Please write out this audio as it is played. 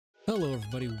Hello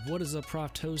everybody, what is up?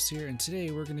 Prof Toast here, and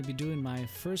today we're going to be doing my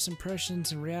first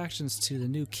impressions and reactions to the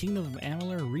new Kingdom of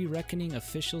Amalur Re-Reckoning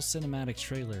official cinematic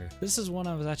trailer. This is one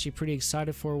I was actually pretty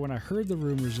excited for when I heard the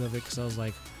rumors of it, because I was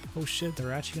like, oh shit,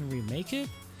 they're actually going to remake it?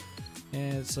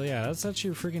 And so yeah, that's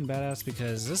actually freaking badass,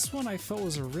 because this one I felt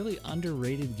was a really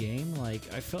underrated game. Like,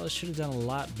 I felt it should have done a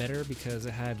lot better because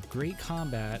it had great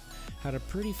combat, had a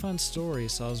pretty fun story,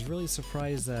 so I was really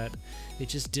surprised that it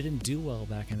just didn't do well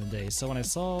back in the day. So when I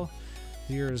saw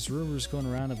there's rumors going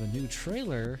around of a new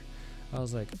trailer, I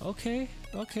was like, okay,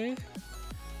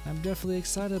 I'm definitely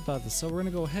excited about this. So we're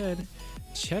gonna go ahead,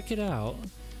 check it out,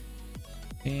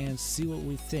 and see what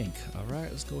we think.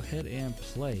 Alright, let's go ahead and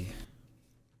play.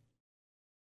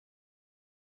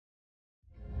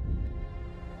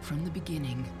 From the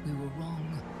beginning, we were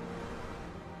wrong.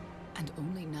 And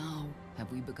only now have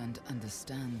we begun to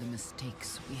understand the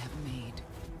mistakes we have made.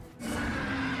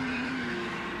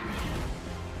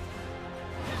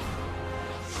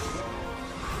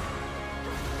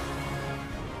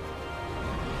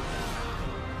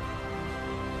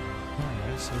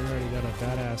 Alright, so we already got a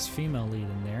badass female lead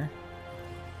in there.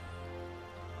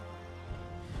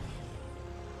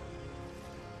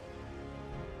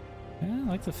 Yeah, I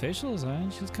like the facial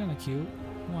design. She's kind of cute.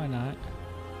 Why not?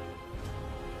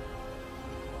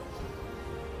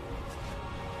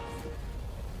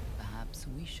 Perhaps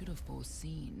we should have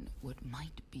foreseen what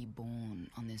might be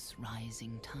born on this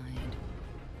rising tide.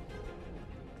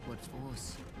 What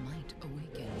force might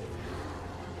awaken.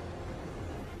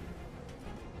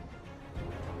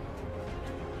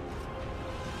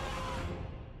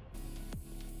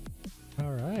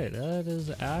 Alright, that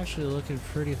is actually looking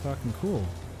pretty fucking cool.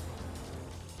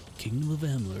 Kingdom of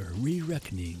Amalur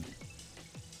Re-Reckoning.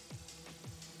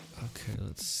 Okay,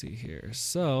 let's see here.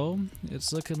 So,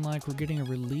 it's looking like we're getting a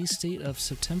release date of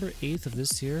September 8th of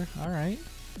this year. Alright.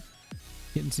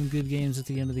 Getting some good games at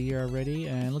the end of the year already.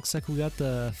 And it looks like we got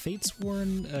the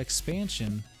Fatesworn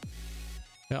expansion.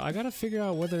 Now, I gotta figure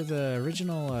out whether the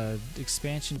original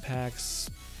expansion packs,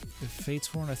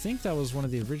 Fatesworn, I think that was one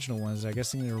of the original ones. I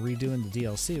guess they're redoing the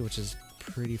DLC, which is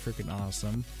pretty freaking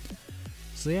awesome.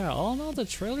 So yeah, all in all, the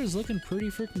trailer's looking pretty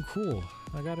freaking cool,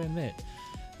 I gotta admit.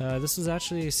 This was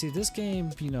actually, see, this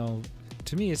game, you know,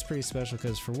 to me it's pretty special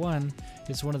because, for one,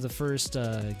 it's one of the first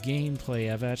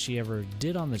gameplay I've actually ever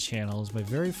did on the channel. It was my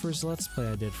very first Let's Play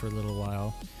I did for a little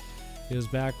while. It was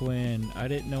back when I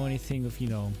didn't know anything of, you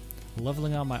know,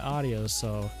 leveling out my audio,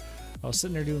 so I was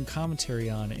sitting there doing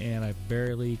commentary on it, and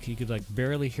you could like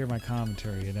barely hear my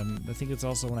commentary. And I think it's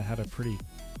also when I had a pretty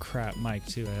crap mic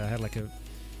too. I had like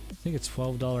I think it's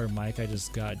 $12 mic I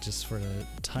just got just for the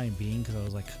time being, because I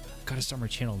was like, gotta start my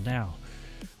channel now.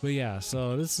 But yeah,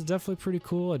 so this is definitely pretty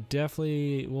cool. I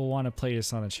definitely will want to play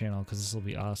this on the channel because this will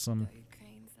be awesome.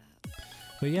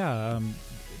 But yeah, I'm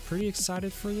pretty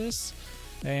excited for this.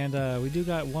 And we do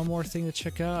got one more thing to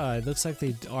check out. It looks like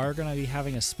they are going to be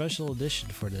having a special edition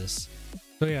for this.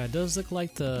 So yeah, it does look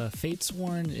like the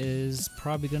Fatesworn is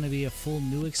probably going to be a full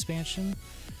new expansion,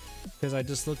 because I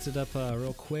just looked it up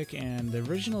real quick, and the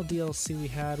original DLC we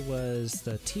had was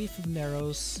the Teeth of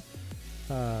Neros,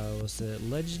 was it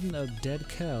Legend of Dead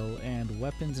Kell, and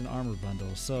Weapons and Armor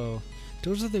Bundle. So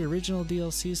those are the original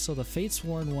DLCs. So the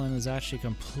Fatesworn one is actually a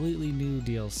completely new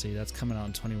DLC that's coming out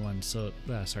in 2021.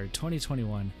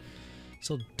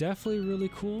 So definitely really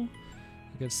cool.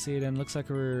 You can see it, and it looks like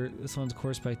this one's of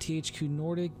course by THQ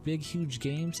Nordic, Big Huge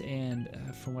Games, and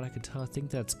from what I could tell, I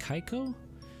think that's Kaiko.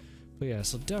 But yeah,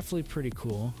 so definitely pretty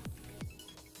cool.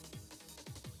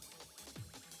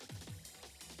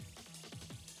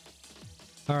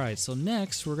 Alright, so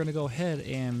next we're going to go ahead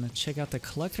and check out the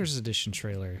Collector's Edition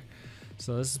trailer.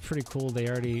 So this is pretty cool. They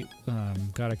already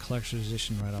got a Collector's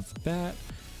Edition right off the bat.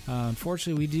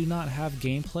 Unfortunately, we do not have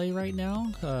gameplay right now,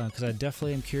 because I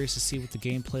definitely am curious to see what the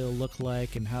gameplay will look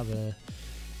like and how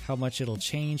much it'll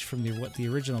change from what the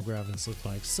original graphics look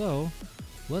like. So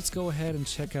let's go ahead and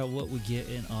check out what we get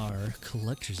in our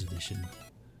Collector's Edition.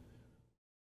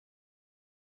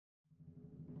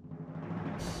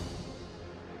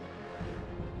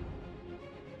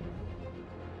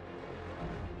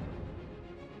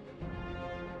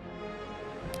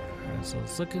 Alright, so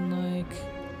it's looking like...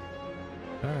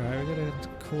 Alright, we got a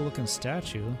cool looking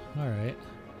statue. Alright.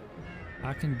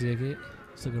 I can dig it.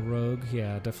 It's like a rogue.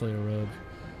 Yeah, definitely a rogue.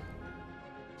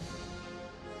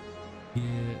 Yeah,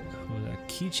 what, a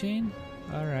keychain?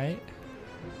 Alright.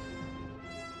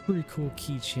 Pretty cool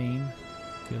keychain.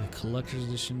 Got a Collector's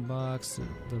Edition box.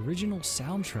 The original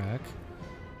soundtrack.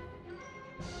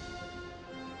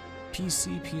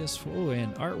 PC, PS4, oh,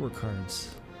 and artwork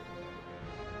cards.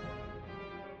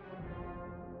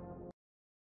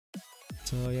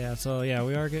 So yeah,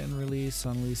 we are getting released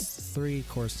on at least 3. Of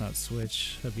course, not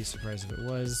Switch. I'd be surprised if it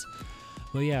was.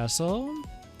 But yeah, so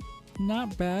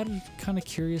not bad. Kind of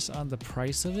curious on the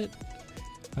price of it.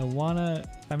 I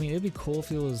mean, it'd be cool if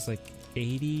it was like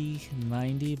 80,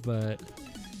 90, but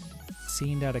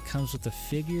seeing that it comes with the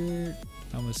figure,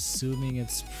 I'm assuming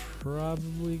it's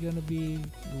probably gonna be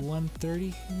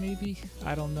 130, maybe.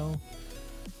 I don't know.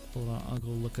 Hold on, I'll go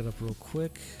look it up real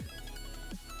quick.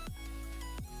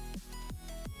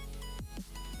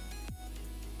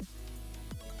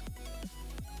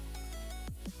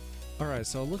 Alright,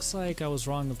 so it looks like I was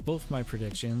wrong with both my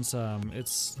predictions.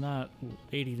 It's not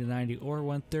 80 to 90 or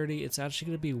 130. It's actually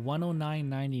going to be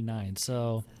 109.99.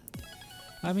 So,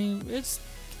 I mean, it's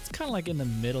kind of like in the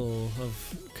middle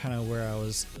of kind of where I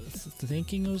was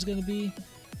thinking it was going to be.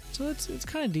 So it's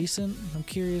kind of decent. I'm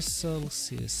curious. So let's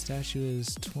see. The statue is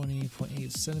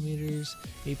 20.8 centimeters,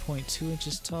 8.2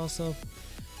 inches tall. So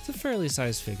it's a fairly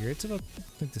sized figure. It's about, I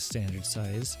think, the standard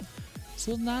size.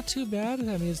 So not too bad. I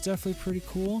mean, it's definitely pretty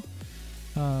cool.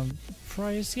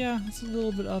 Price, yeah, it's a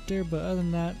little bit up there, but other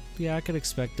than that, yeah, I could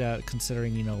expect that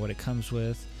considering, you know, what it comes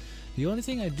with. The only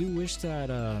thing I do wish that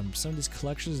some of these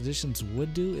collector's editions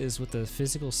would do is with the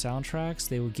physical soundtracks,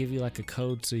 they would give you like a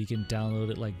code so you can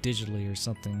download it like digitally or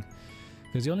something.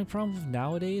 Because the only problem with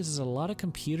nowadays is a lot of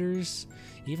computers,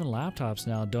 even laptops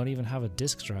now, don't even have a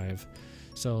disk drive.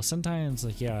 So sometimes,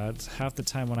 like, yeah, it's half the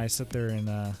time when I sit there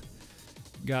and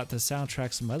got the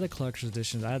soundtracks of my other collector's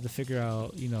editions, I had to figure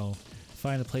out, you know,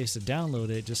 find a place to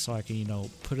download it just so I can, you know,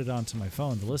 put it onto my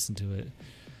phone to listen to it.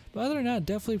 But other than that,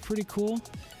 definitely pretty cool.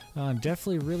 I'm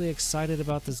definitely really excited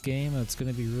about this game. It's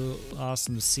going to be real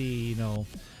awesome to see, you know,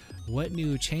 what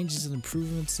new changes and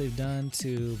improvements they've done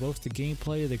to both the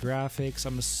gameplay, the graphics.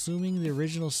 I'm assuming the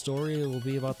original story will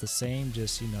be about the same,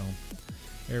 just, you know,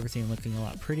 everything looking a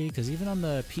lot pretty. Because even on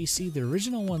the PC, the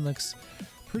original one looks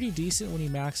pretty decent when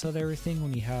you max out everything,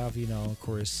 when you have, you know, of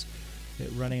course, it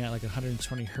running at like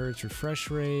 120 hertz refresh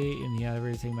rate and you have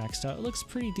everything maxed out. It looks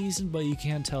pretty decent, but you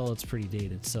can tell it's pretty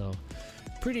dated, so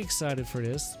pretty excited for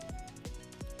this.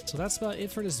 So that's about it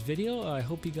for this video. I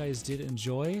hope you guys did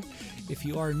enjoy. If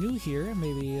you are new here,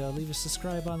 maybe leave a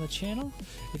subscribe on the channel.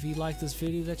 If you like this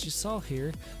video that you saw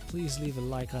here, please leave a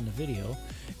like on the video.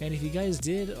 And if you guys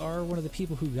are one of the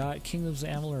people who got Kingdoms of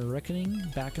Amalur Re-Reckoning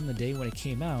back in the day when it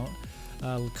came out,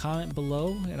 comment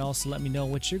below and also let me know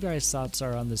what your guys' thoughts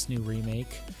are on this new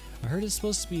remake. I heard it's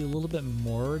supposed to be a little bit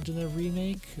more than a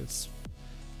remake. It's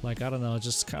like, I don't know,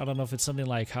 I don't know if it's something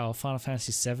like how Final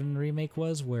Fantasy VII remake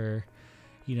was, where,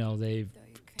 you know, they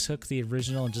took the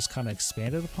original and just kind of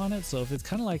expanded upon it. So if it's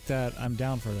kind of like that, I'm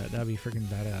down for that. That'd be freaking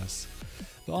badass.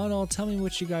 But all in all, tell me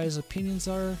what you guys' opinions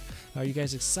are. Are you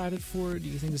guys excited for it? Do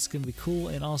you think this is going to be cool?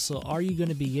 And also, are you going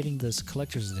to be getting this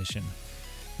collector's edition?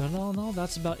 But all in all,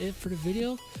 that's about it for the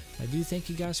video. I do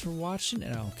thank you guys for watching,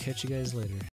 and I'll catch you guys later.